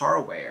of the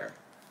hardware.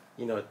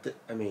 You know,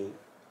 I mean,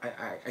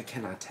 I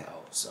cannot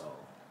tell, so...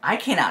 I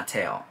cannot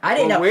tell. I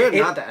didn't know. We're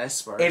not the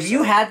experts. If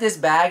you had this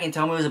bag and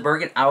told me it was a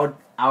Birkin, I would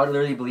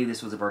literally believe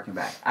this was a Birkin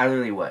bag. I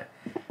literally would.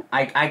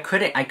 I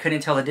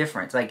couldn't tell the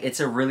difference. Like, it's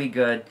a really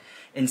good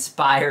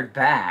inspired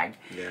bag.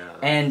 Yeah.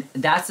 And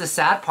that's the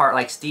sad part,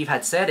 like Steve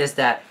had said, is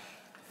that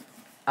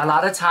a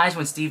lot of times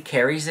when Steve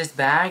carries this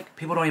bag,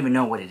 people don't even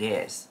know what it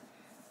is.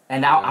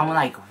 And now I'm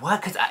like,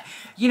 what? Because,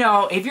 you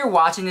know, if you're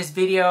watching this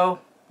video,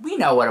 we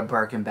know what a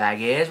Birkin bag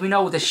is. We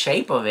know the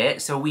shape of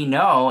it. So we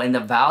know, and the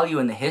value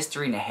and the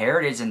history and the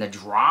heritage and the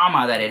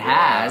drama that it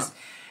has.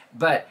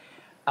 But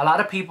a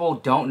lot of people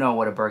don't know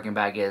what a Birkin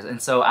bag is.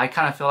 And so I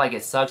kind of feel like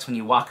it sucks when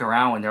you walk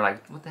around and they're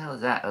like, what the hell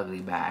is that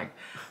ugly bag?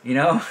 You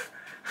know?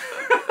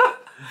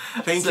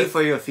 Thank you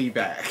for your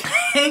feedback.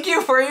 Thank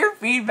you for your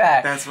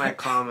feedback. That's my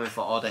comment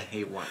for all the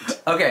hate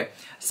ones. Okay,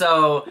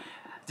 so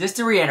just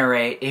to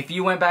reiterate, if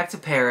you went back to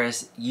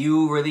Paris,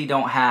 you really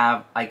don't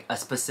have like a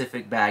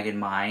specific bag in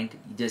mind.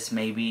 Just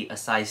maybe a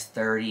size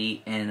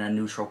 30 in a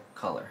neutral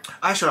color.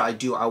 Actually, I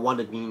do. I want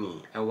a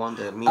mini. I want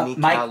a mini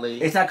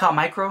Kelly. It's not called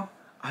micro?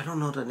 I don't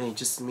know the name.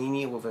 Just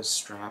mini with a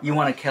strap. You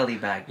want a Kelly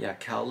bag? Yeah,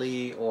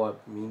 Kelly or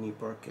mini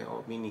Birkin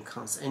or mini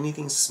Cons.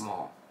 Anything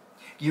small.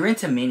 You're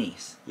into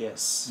minis.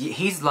 Yes.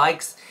 He's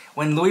likes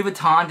when Louis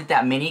Vuitton did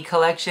that mini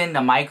collection,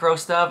 the micro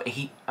stuff.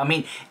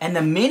 And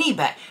the mini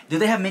bag. Do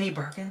they have mini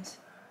Birkins?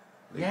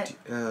 Yeah.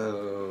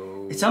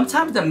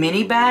 Sometimes the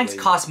mini bags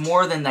cost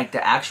more than like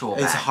the actual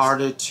bags. It's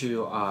harder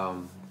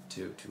to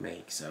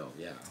make. So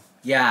yeah.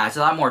 Yeah, it's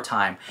a lot more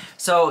time.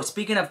 So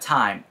speaking of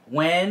time,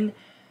 when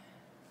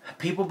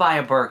people buy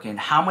a Birkin,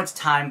 how much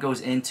time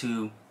goes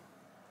into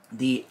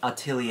the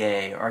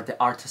atelier or the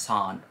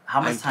artisan? How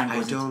much time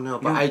goes into... I don't know,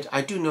 but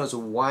I do know the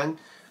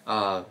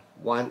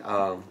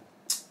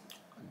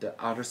the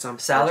artisan...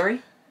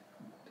 Salary?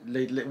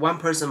 One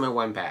person made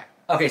one bag.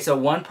 Okay, so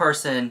one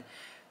person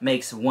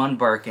makes one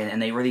Birkin and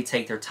they really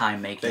take their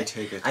time making it.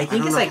 They take it. I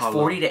think it's like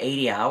 40 to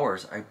 80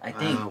 hours, I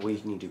think.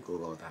 We need to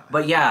Google that.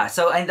 But yeah,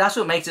 and that's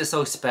what makes it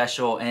so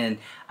special, and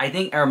I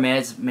think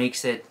Hermes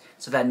makes it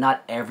so that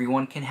not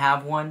everyone can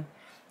have one.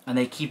 And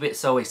they keep it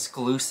so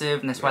exclusive,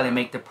 and that's why they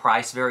make the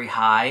price very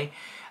high.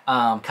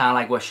 kind of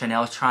like what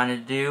Chanel's trying to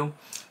do.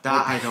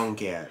 That I don't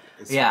get.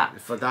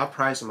 For that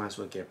price, you might as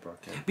well get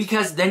Birkin.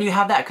 Because then you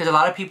have that, because a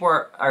lot of people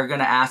are going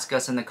to ask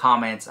us in the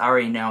comments, I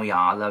already know y'all,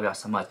 I love y'all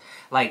so much.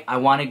 Like, I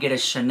want to get a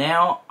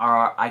Chanel,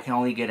 or I can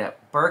only get a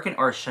Birkin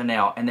or a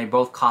Chanel, and they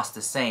both cost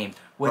the same.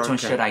 Which one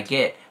should I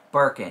get?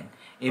 Birkin.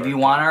 If you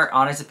want our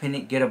honest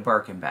opinion, get a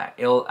Birkin bag.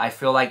 I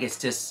feel like it's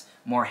just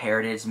more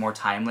heritage, more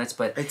timeless,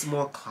 but... It's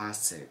more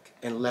classic,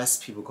 and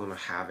less people going to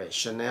have it.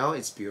 Chanel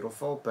is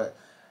beautiful, but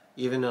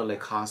even though their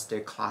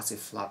classic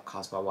flap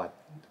costs about what,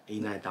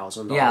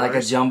 $8,000-9,000. Yeah, like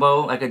a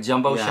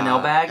jumbo Chanel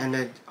bag. And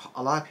then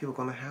a lot of people are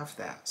gonna have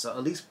that. So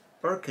at least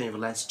Birkin have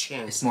less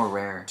chance. It's more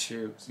rare.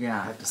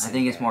 I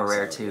think it's more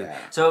rare too. Yeah.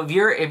 So if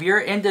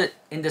you're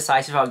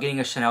indecisive about getting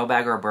a Chanel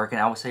bag or a Birkin,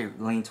 I would say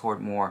lean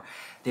toward more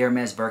the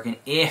Hermes Birkin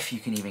if you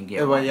can even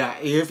get one. Well, yeah,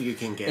 if you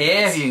can get.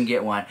 If you can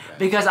get one,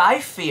 because I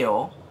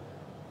feel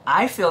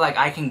like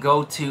I can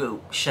go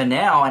to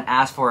Chanel and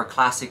ask for a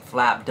classic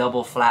flap,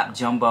 double flap,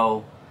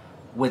 jumbo,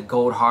 with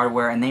gold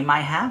hardware, and they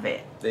might have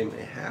it. They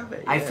may have it.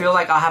 Yes. I feel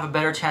like I'll have a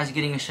better chance of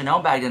getting a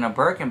Chanel bag than a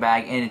Birkin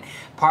bag, and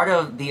part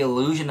of the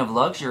illusion of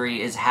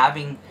luxury is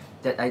having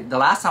that. The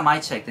last time I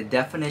checked, the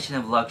definition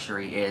of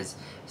luxury is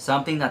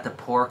something that the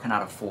poor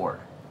cannot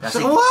afford. That's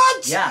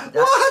what? Yeah.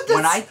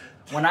 What?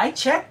 When I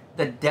checked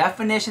the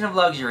definition of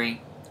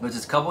luxury, which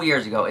is a couple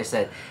years ago, it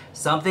said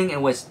something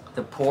in which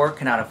the poor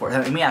cannot afford.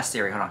 Let me ask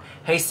Siri. Hold on.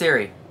 Hey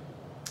Siri,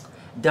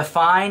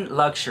 define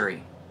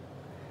luxury.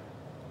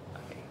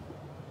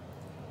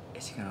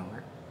 Is it gonna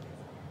work?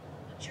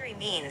 Luxury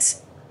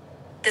means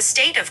the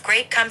state of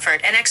great comfort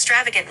and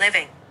extravagant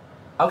living.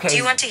 Okay. Do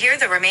you want to hear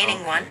the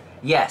remaining one?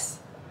 Yes.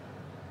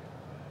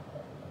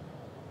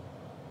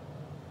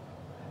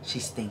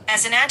 She's thinking.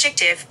 As an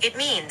adjective, it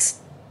means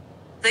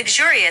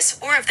luxurious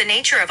or of the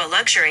nature of a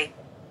luxury.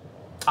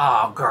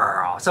 Oh,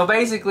 girl. So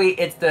basically,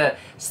 it's the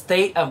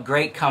state of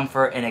great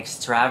comfort and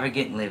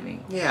extravagant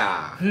living.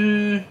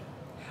 Yeah.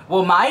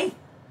 Well,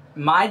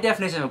 my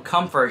definition of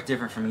comfort is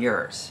different from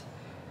yours.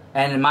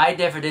 And my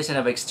definition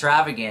of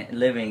extravagant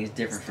living is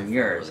different from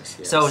yours.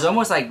 Yes. So it's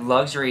almost like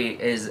luxury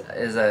is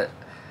a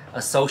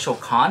social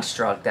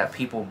construct that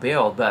people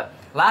build. But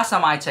last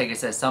time I checked, it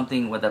said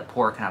something with the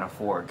poor cannot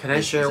afford. Can I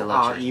share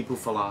our Ibu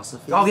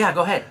philosophy? Oh yeah,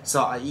 go ahead.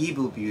 So at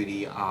Ibu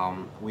Beauty,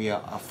 we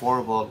are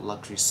affordable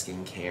luxury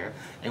skincare,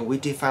 and we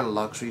define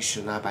luxury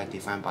should not be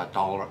defined by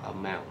dollar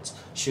amount.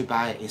 Should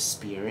by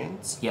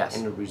experience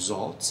and the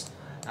results,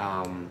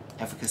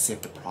 efficacy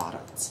of the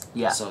products.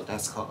 Yeah. So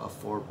that's called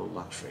affordable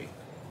luxury.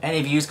 And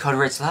if you use code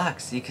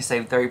RICHLUX, you can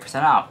save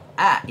 30% off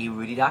at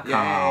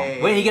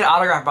erudy.com. Wait, you get an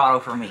autograph bottle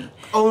from me.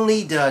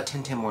 Only the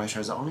tinted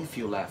moisturizer, only a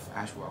few left.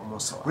 Actually, we're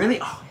almost sold out. Really?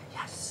 Oh,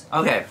 yes.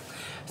 Okay,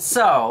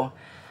 so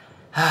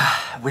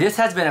this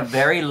has been a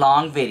very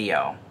long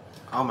video.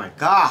 Oh my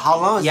god, how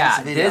long is this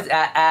video? This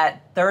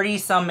at 30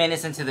 some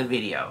minutes into the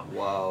video.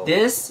 Whoa.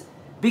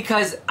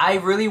 Because I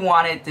really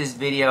wanted this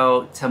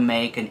video to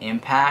make an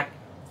impact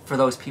for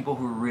those people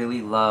who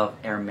really love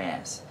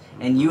Hermes.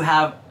 And you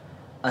have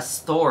a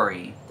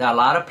story that a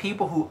lot of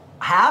people who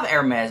have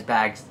Hermes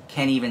bags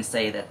can't even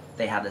say that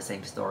they have the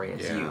same story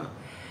as you.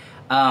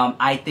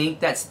 I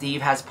think that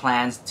Steve has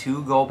plans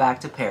to go back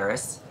to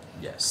Paris.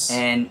 Yes.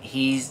 And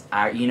he's,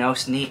 you know,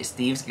 Steve's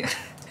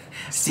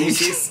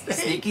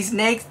Sneaky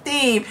Snake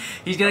Steve.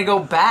 He's gonna go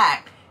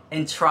back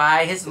and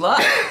try his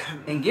luck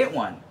and get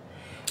one.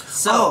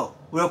 So,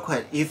 real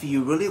quick, if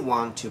you really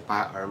want to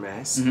buy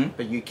Hermes,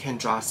 but you can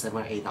drop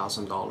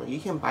 $7,000-8,000, you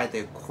can buy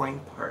the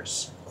coin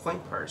purse.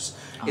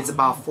 It's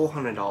about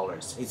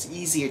 $400. It's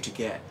easier to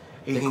get.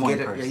 You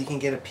can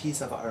get a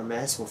piece of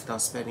Hermes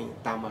without spending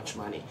that much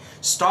money.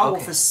 Start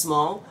with a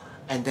small,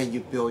 and then you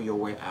build your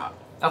way up.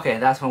 Okay,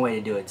 that's one way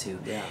to do it too.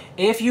 Yeah.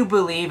 If you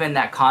believe in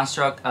that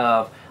construct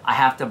of I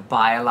have to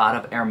buy a lot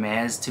of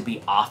Hermes to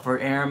be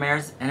offered an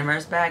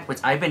Hermes bag, which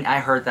I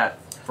heard that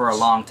for a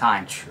long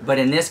time. True. But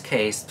in this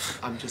case,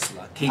 I'm just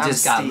lucky. He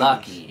just got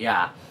lucky.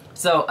 Yeah.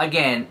 So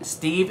again,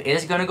 Steve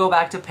is gonna go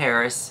back to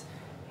Paris.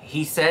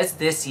 He says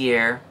this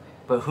year,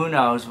 but who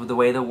knows with the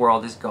way the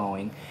world is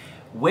going.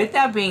 With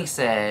that being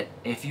said,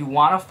 if you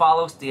want to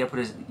follow Steve, put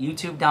his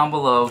YouTube down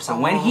below. So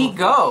when he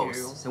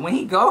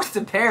goes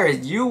to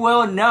Paris, you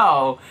will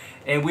know,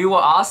 and we will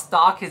all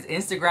stalk his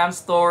Instagram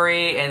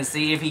story and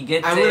see if he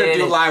gets I'm gonna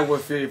do live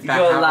with you if that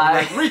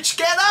happens. Like, Rich,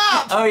 get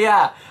up! Oh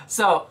yeah.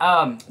 So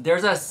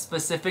there's a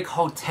specific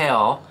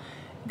hotel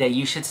that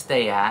you should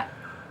stay at.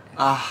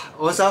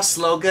 What's our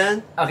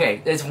slogan?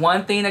 Okay, it's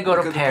one thing to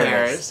go to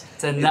Paris.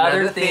 It's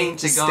another thing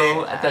to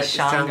go at the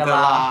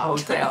Shangri-La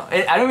Hotel.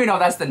 I don't even know if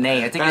that's the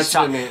name. I think it's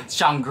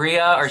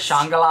Shangri-La or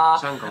Shangri-La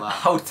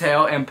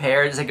Hotel in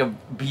Paris. It's like a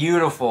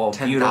beautiful,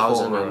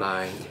 beautiful room.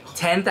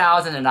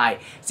 10,000 a night.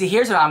 See,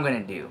 here's what I'm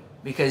gonna do,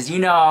 because you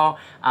know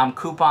I'm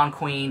coupon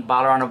queen,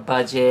 baller on a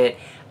budget.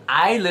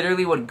 I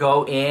literally would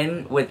go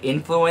in with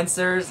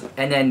influencers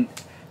and then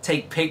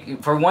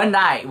for one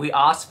night. We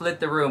all split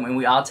the room and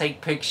we all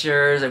take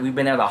pictures, and we've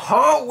been there the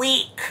whole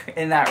week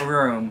in that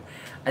room.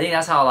 I think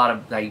that's how a lot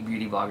of like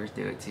beauty bloggers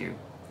do it too.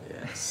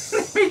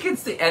 Yes. We can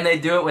see, and they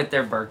do it with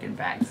their Birkin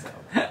bags. So.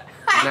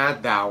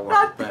 Not that one.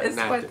 Not but this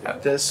not one.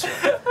 This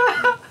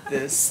one.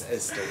 This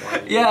is the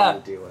one. Yeah.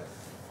 You do it.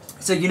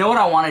 So you know what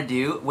I want to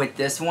do with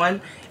this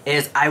one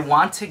is I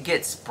want to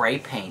get spray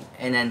paint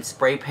and then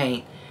spray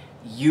paint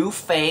you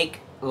fake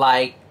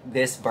like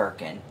this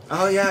Birkin.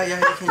 Oh yeah,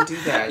 you can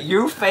do that.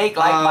 You fake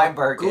like my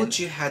Birkin.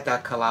 Gucci had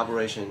that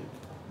collaboration.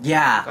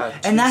 Yeah,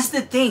 and that's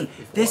the thing.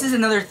 This is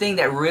another thing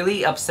that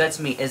really upsets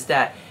me is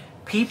that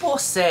people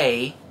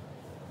say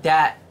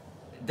that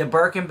the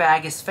Birkin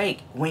bag is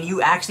fake when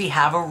you actually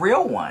have a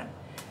real one.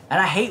 And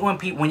I hate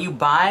when you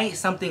buy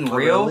something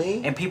real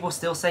and people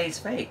still say it's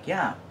fake.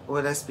 Yeah.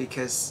 Well, that's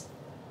because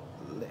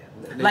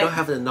they don't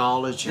have the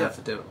knowledge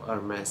of the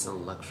Hermes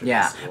and luxury.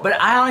 Yeah,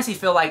 but I honestly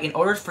feel like in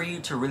order for you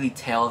to really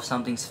tell if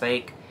something's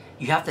fake,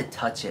 you have to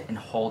touch it and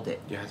hold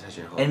it. You have to touch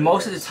it and hold it. And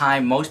most of the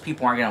time, most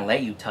people aren't gonna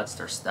let you touch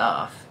their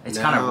stuff. It's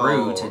kind of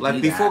rude to do that.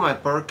 Like before my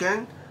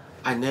Birkin,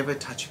 I never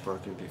touched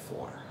Birkin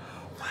before.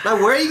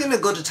 Like, where are you gonna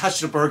go to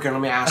touch the Birkin?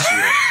 Let me ask you.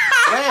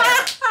 Where?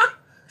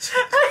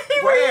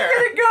 Where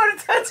are you gonna go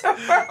to touch a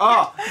Birkin?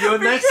 Oh, your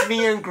next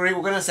meet and greet,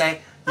 we're gonna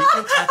say, you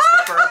can touch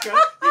the Birkin.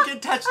 You can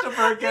touch the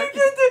Birkin.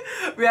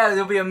 Yeah,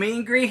 there'll be a meet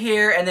and greet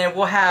here, and then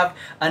we'll have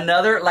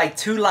another, like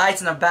 2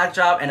 lights and a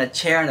backdrop and a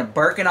chair and a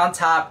Birkin on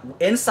top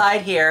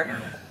inside here.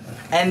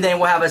 And then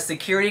we'll have a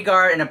security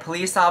guard and a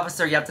police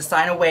officer. You have to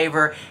sign a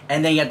waiver,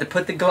 and then you have to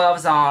put the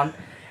gloves on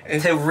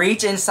to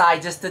reach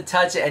inside just to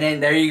touch it, and then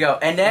there you go.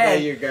 And then there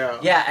you go.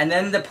 Yeah, and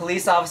then the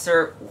police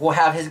officer will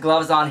have his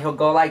gloves on. He'll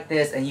go like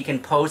this, and you can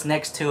pose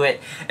next to it.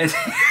 And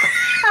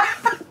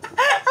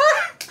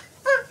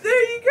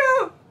there you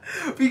go.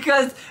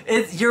 Because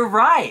you're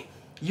right.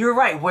 You're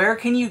right. Where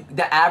can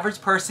the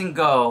average person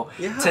go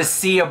to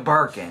see a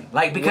Birkin?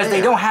 Like, because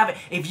they don't have it.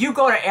 If you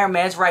go to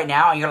Hermes right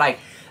now and you're like,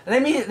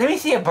 let me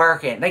see a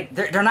Birkin. Like,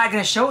 they're not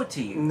gonna show it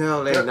to you.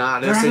 No, they're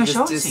not. They're not gonna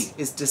show it to you.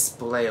 It's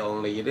display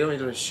only. They don't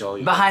even show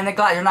you. Behind the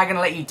glass, they're not gonna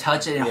let you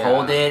touch it and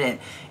hold it, and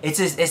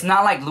it's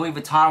not like Louis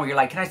Vuitton where you're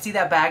like, can I see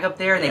that bag up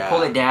there? And they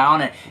pull it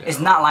down, and it's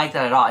not like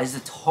that at all. It's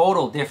a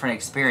total different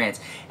experience,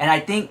 and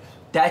I think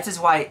that's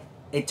just why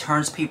it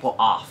turns people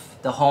off.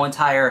 The whole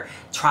entire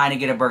trying to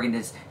get a Birkin,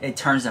 it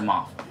turns them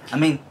off. I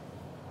mean,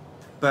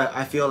 but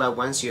I feel like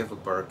once you have a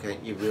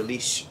Birkin, you really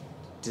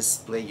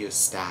display your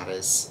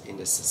status in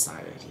the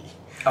society.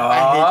 Oh. I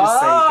hate to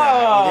say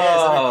that. It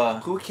is. I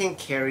mean, who can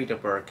carry the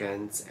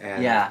Birkins?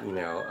 And you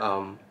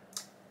know,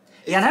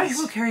 yeah, now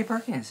people carry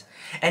Birkins,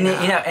 and you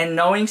know, and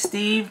knowing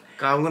Steve,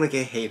 God, I'm gonna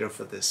get hater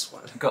for this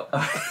one.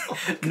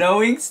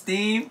 Knowing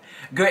Steve,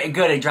 good,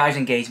 it drives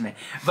engagement.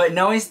 But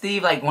knowing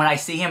Steve, like when I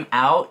see him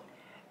out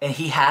and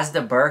he has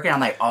the Birkin, I'm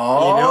like,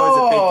 oh, you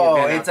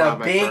know, it's a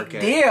big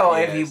deal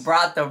if you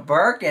brought the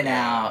Birkin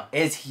out.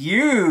 It's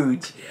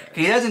huge.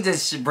 He doesn't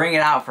just bring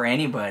it out for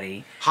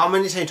anybody. How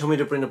many times he told me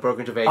to bring the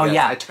Birkin to Vegas? Oh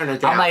yeah, I turned it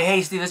down. I'm like,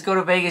 hey Steve, let's go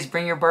to Vegas.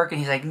 Bring your Birkin.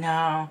 He's like,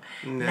 no.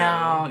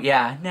 I'm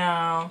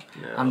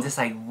just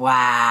like,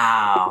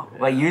 wow.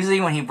 But usually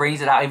when he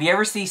brings it out, if you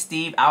ever see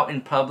Steve out in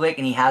public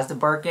and he has the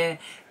Birkin,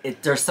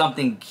 there's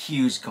something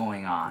huge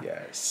going on.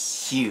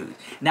 Yes. Huge.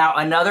 Now,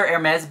 another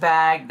Hermes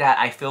bag that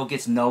I feel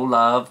gets no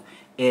love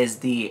is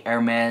the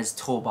Hermes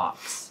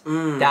toolbox.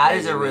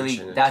 That's a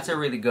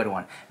really good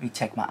one. Let me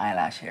check my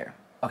eyelash here.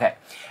 Okay.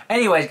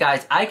 Anyways,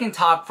 guys, I can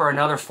talk for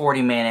another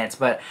 40 minutes,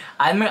 but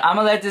I'm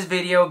gonna let this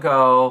video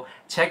go.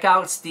 Check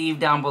out Steve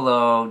down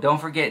below. Don't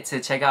forget to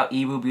check out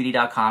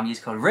eboobeauty.com.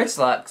 Use code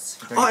RichLux.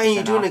 Oh, and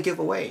you're doing a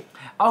giveaway.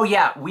 Oh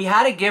yeah, we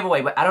had a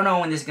giveaway, but I don't know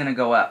when this is gonna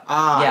go up.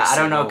 I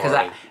don't know because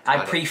I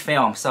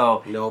pre-filmed,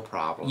 so no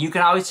problem. You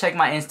can always check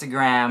my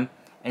Instagram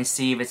and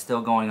see if it's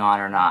still going on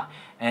or not.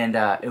 And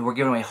we're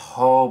giving away a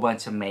whole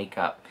bunch of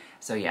makeup.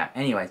 So yeah,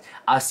 anyways,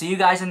 I'll see you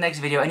guys in the next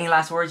video. Any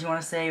last words you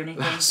want to say or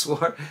anything? Last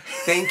word?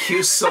 Thank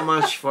you so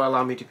much for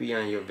allowing me to be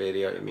on your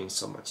video. It means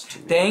so much to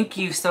me. Thank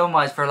you so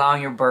much for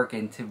allowing your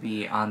Birkin to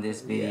be on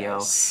this video.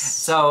 Yes.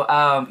 So,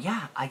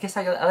 yeah, I guess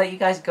I'll let you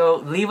guys go.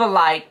 Leave a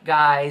like,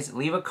 guys.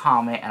 Leave a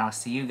comment, and I'll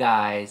see you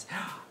guys.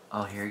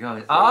 Oh, here he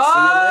goes.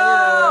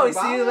 Oh,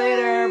 see you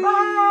later. Bye.